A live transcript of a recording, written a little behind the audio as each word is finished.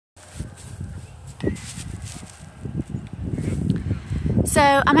So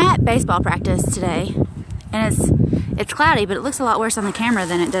I'm at baseball practice today, and it's cloudy, but it looks a lot worse on the camera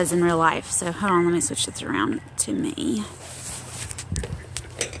than it does in real life. So hold on, let me switch this around to me.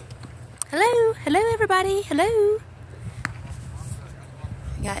 Hello everybody, hello.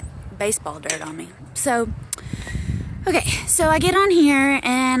 I got baseball dirt on me. So, okay, so I get on here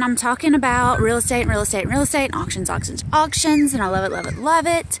and I'm talking about real estate, and auctions, and I love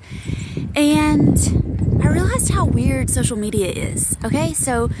it. And I realized how weird social media is. Okay,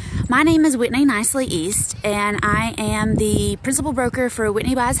 so my name is Whitney Nicely East, and I am the principal broker for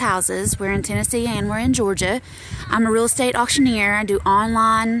Whitney Buys Houses. We're in Tennessee and we're in Georgia. I'm a real estate auctioneer. I do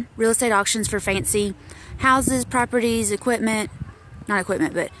online real estate auctions for fancy houses, properties, properties,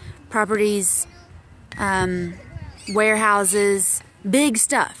 warehouses, big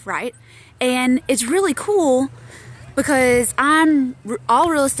stuff, right? And it's really cool because I'm all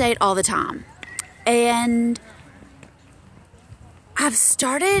real estate all the time. And I've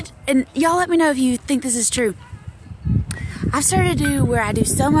started, and y'all let me know if you think this is true. I've started to do where I do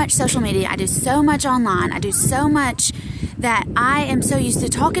so much social media, I do so much online, I do so much that I am so used to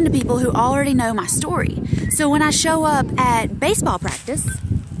talking to people who already know my story. So when I show up at baseball practice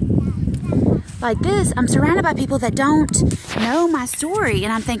like this, I'm surrounded by people that don't know my story.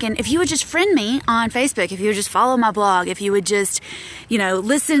 And I'm thinking, if you would just friend me on Facebook, if you would just follow my blog, if you would just,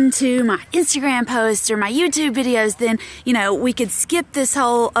 listen to my Instagram posts or my YouTube videos, then, we could skip this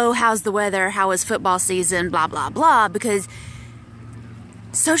whole, oh, how's the weather? How was football season? Blah, blah, blah. Because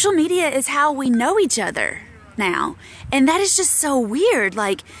social media is how we know each other now. And that is just so weird.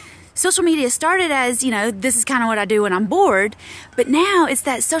 Like, social media started as, this is kind of what I do when I'm bored, but now it's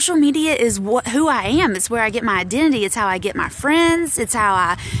that social media is who I am. It's where I get my identity. It's how I get my friends. It's how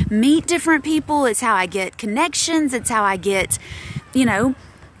I meet different people. It's how I get connections. It's how I get,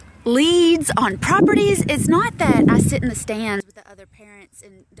 leads on properties. It's not that I sit in the stands with the other parents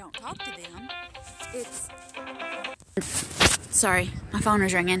and don't talk to them. Sorry, my phone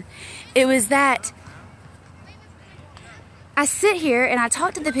was ringing. It was that I sit here and I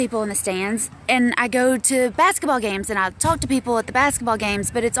talk to the people in the stands, and I go to basketball games and I talk to people at the basketball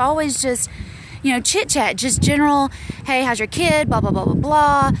games, but it's always just, chit chat, just general, hey, how's your kid, blah, blah, blah, blah,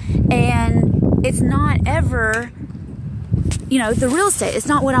 blah. And it's not ever, the real estate. It's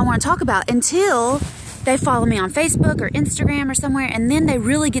not what I want to talk about until they follow me on Facebook or Instagram or somewhere, and then they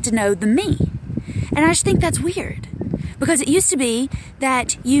really get to know the me. And I just think that's weird, because it used to be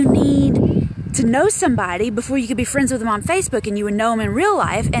that you need to know somebody before you could be friends with them on Facebook, and you would know them in real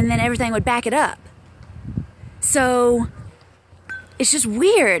life, and then everything would back it up. So it's just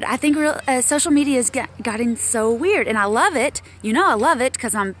weird. I think social media has gotten so weird, and I love it. I love it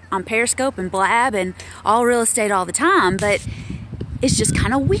because I'm on Periscope and Blab and all real estate all the time, but it's just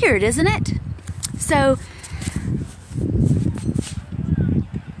kind of weird, isn't it? So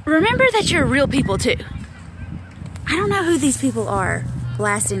remember that you're real people too. I don't know who these people are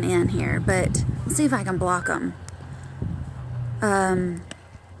blasting in here, but let's see if I can block them.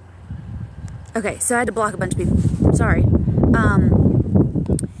 Okay, so I had to block a bunch of people. Sorry.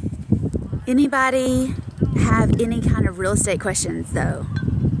 Anybody have any kind of real estate questions, though?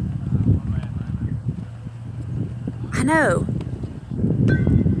 I know.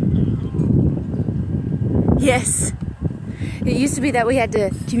 Yes. It used to be that we had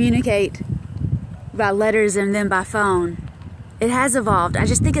to communicate by letters and then by phone. It has evolved. I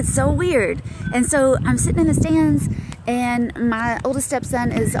just think it's so weird. And so I'm sitting in the stands, and my oldest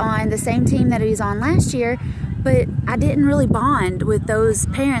stepson is on the same team that he was on last year, but I didn't really bond with those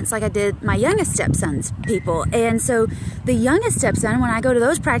parents like I did my youngest stepson's people. And so the youngest stepson, when I go to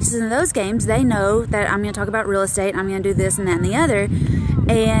those practices and those games, they know that I'm going to talk about real estate, I'm going to do this and that and the other.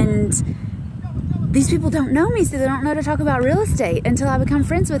 And these people don't know me, so they don't know to talk about real estate until I become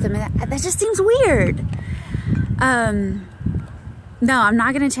friends with them. And that just seems weird. No, I'm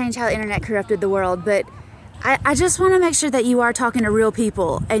not going to change how the internet corrupted the world, but I just want to make sure that you are talking to real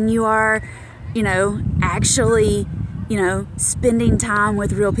people, and you are, actually, spending time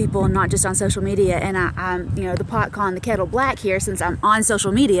with real people and not just on social media. And I'm, the pot calling the kettle black here, since I'm on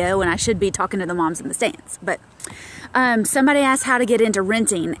social media when I should be talking to the moms in the stands. But somebody asked how to get into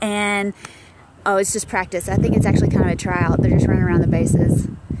renting, and it's just practice. I think it's actually kind of a tryout. They're just running around the bases.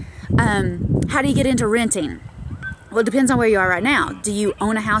 How do you get into renting? Well, it depends on where you are right now. Do you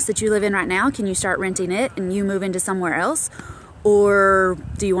own a house that you live in right now? Can you start renting it and you move into somewhere else? Or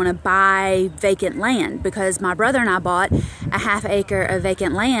do you want to buy vacant land? Because my brother and I bought a ½ acre of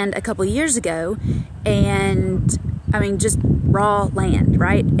vacant land a couple years ago, and just raw land,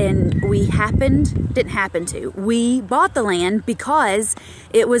 right? And we bought the land because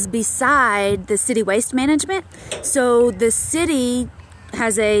it was beside the city waste management. So the city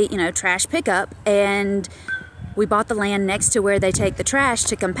has a, trash pickup, and we bought the land next to where they take the trash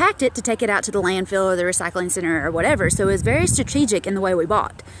to compact it to take it out to the landfill or the recycling center or whatever. So it was very strategic in the way we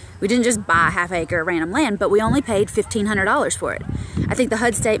bought. We didn't just buy a half-acre of random land, but we only paid $1,500 for it. I think the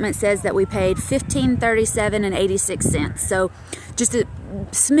HUD statement says that we paid $1,537.86. So just a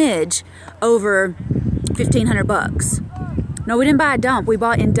smidge over $1,500. No, we didn't buy a dump. We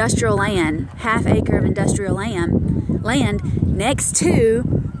bought industrial land, half-acre of industrial land next to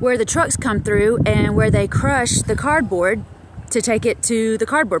where the trucks come through and where they crush the cardboard to take it to the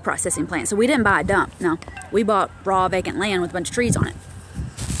cardboard processing plant. So we didn't buy a dump. No, we bought raw vacant land with a bunch of trees on it.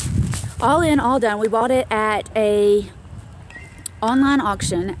 All in, all done. We bought it at a online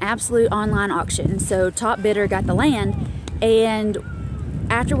auction, absolute online auction. So top bidder got the land, and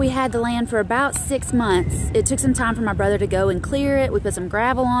after we had the land for about 6 months, it took some time for my brother to go and clear it. We put some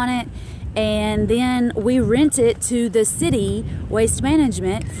gravel on it, and then we rent it to the city waste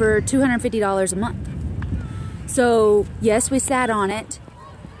management for $250 a month. So yes, we sat on it.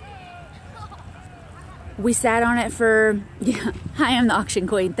 We sat on it for, yeah, I am the auction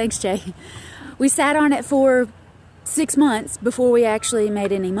queen. Thanks, Jay. We sat on it for 6 months before we actually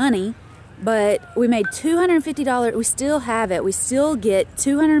made any money, but we made $250. We still have it. We still get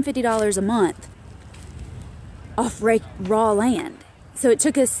 $250 a month off raw land. So it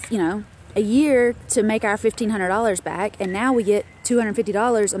took us, a year to make our $1,500 back, and now we get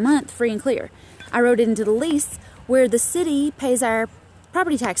 $250 a month free and clear. I wrote it into the lease where the city pays our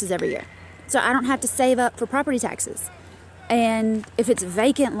property taxes every year. So I don't have to save up for property taxes. And if it's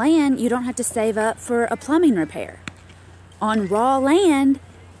vacant land, you don't have to save up for a plumbing repair. On raw land,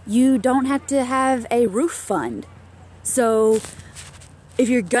 you don't have to have a roof fund. So if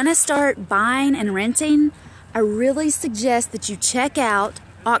you're gonna start buying and renting, I really suggest that you check out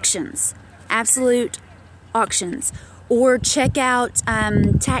auctions, absolute auctions, or check out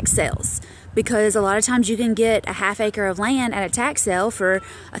tax sales. Because a lot of times you can get a half-acre of land at a tax sale for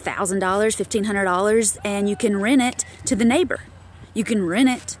 $1,000, $1,500, and you can rent it to the neighbor. You can rent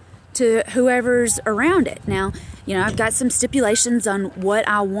it to whoever's around it. Now, I've got some stipulations on what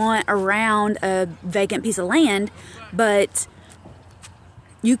I want around a vacant piece of land, but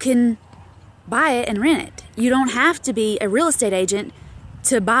you can buy it and rent it. You don't have to be a real estate agent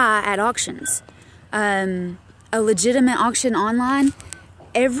to buy at auctions. A legitimate auction online,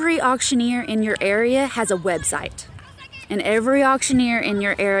 every auctioneer in your area has a website, and every auctioneer in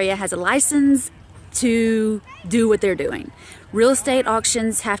your area has a license to do what they're doing. Real estate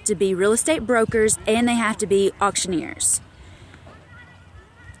auctions have to be real estate brokers, and they have to be auctioneers.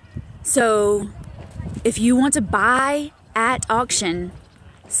 So if you want to buy at auction,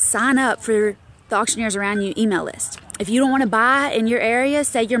 sign up for the auctioneers around you email list. If you don't want to buy in your area,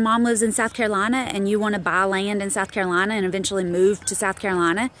 say your mom lives in South Carolina and you want to buy land in South Carolina and eventually move to South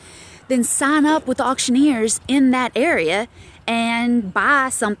Carolina, then sign up with the auctioneers in that area and buy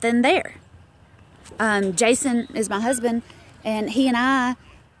something there. Jason is my husband, and he and I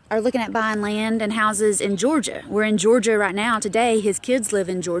are looking at buying land and houses in Georgia. We're in Georgia right now today. His kids live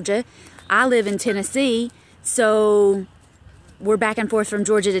in Georgia. I live in Tennessee, so we're back and forth from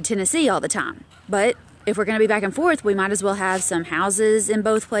Georgia to Tennessee all the time. But if we're going to be back and forth, we might as well have some houses in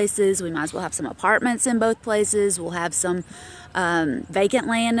both places. We might as well have some apartments in both places. We'll have some vacant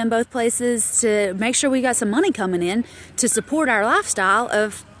land in both places to make sure we got some money coming in to support our lifestyle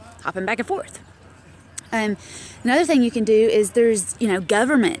of hopping back and forth. Another thing you can do is there's,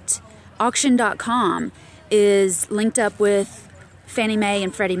 government. Auction.com is linked up with Fannie Mae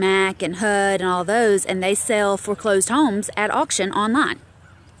and Freddie Mac and HUD and all those, and they sell foreclosed homes at auction online.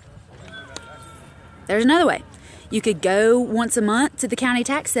 There's another way. You could go once a month to the county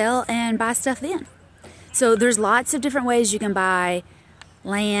tax sale and buy stuff then. So there's lots of different ways you can buy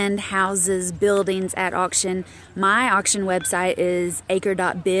land, houses, buildings at auction. My auction website is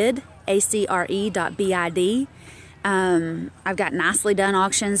Acre.Bid, ACRE.BID. I've got Nicely Done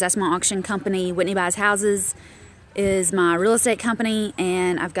Auctions. That's my auction company. Whitney Buys Houses is my real estate company,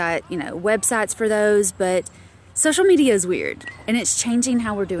 and I've got, websites for those, but social media is weird, and it's changing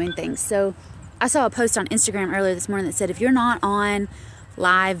how we're doing things. So I saw a post on Instagram earlier this morning that said, if you're not on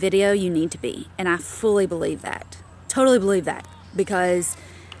live video, you need to be. And I fully believe that. Totally believe that. Because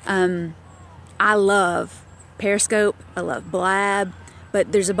I love Periscope, I love Blab,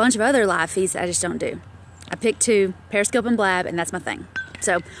 but there's a bunch of other live feeds that I just don't do. I pick two, Periscope and Blab, and that's my thing.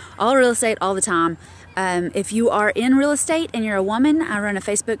 So all real estate all the time. If you are in real estate and you're a woman, I run a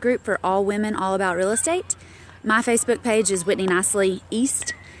Facebook group for all women all about real estate. My Facebook page is Whitney Nicely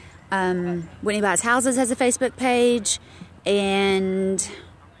East. Whitney Buys Houses has a Facebook page, and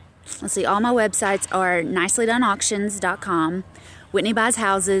let's see, all my websites are nicelydoneauctions.com,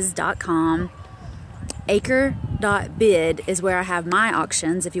 WhitneyBuysHouses.com. Acre.Bid is where I have my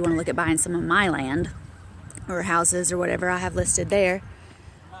auctions if you want to look at buying some of my land or houses or whatever I have listed there.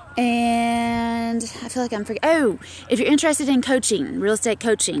 And I feel like I'm forgetting. Oh, if you're interested in coaching, real estate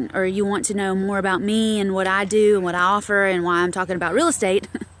coaching, or you want to know more about me and what I do and what I offer and why I'm talking about real estate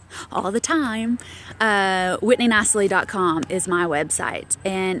all the time, WhitneyNicely.com is my website.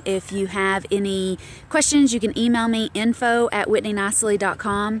 And if you have any questions, you can email me,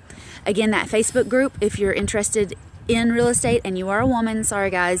 info@WhitneyNicely.com. Again, that Facebook group, if you're interested in real estate and you are a woman,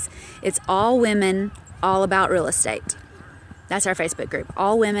 sorry guys, it's all women, all about real estate. That's our Facebook group.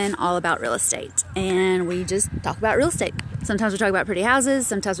 All women, all about real estate. And we just talk about real estate. Sometimes we talk about pretty houses.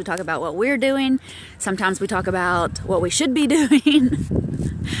 Sometimes we talk about what we're doing. Sometimes we talk about what we should be doing.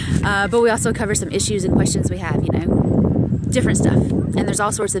 But we also cover some issues and questions we have, different stuff. And there's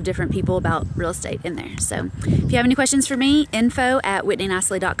all sorts of different people about real estate in there. So if you have any questions for me,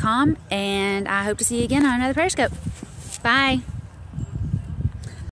 info@WhitneyNicely.com. And I hope to see you again on another Periscope. Bye.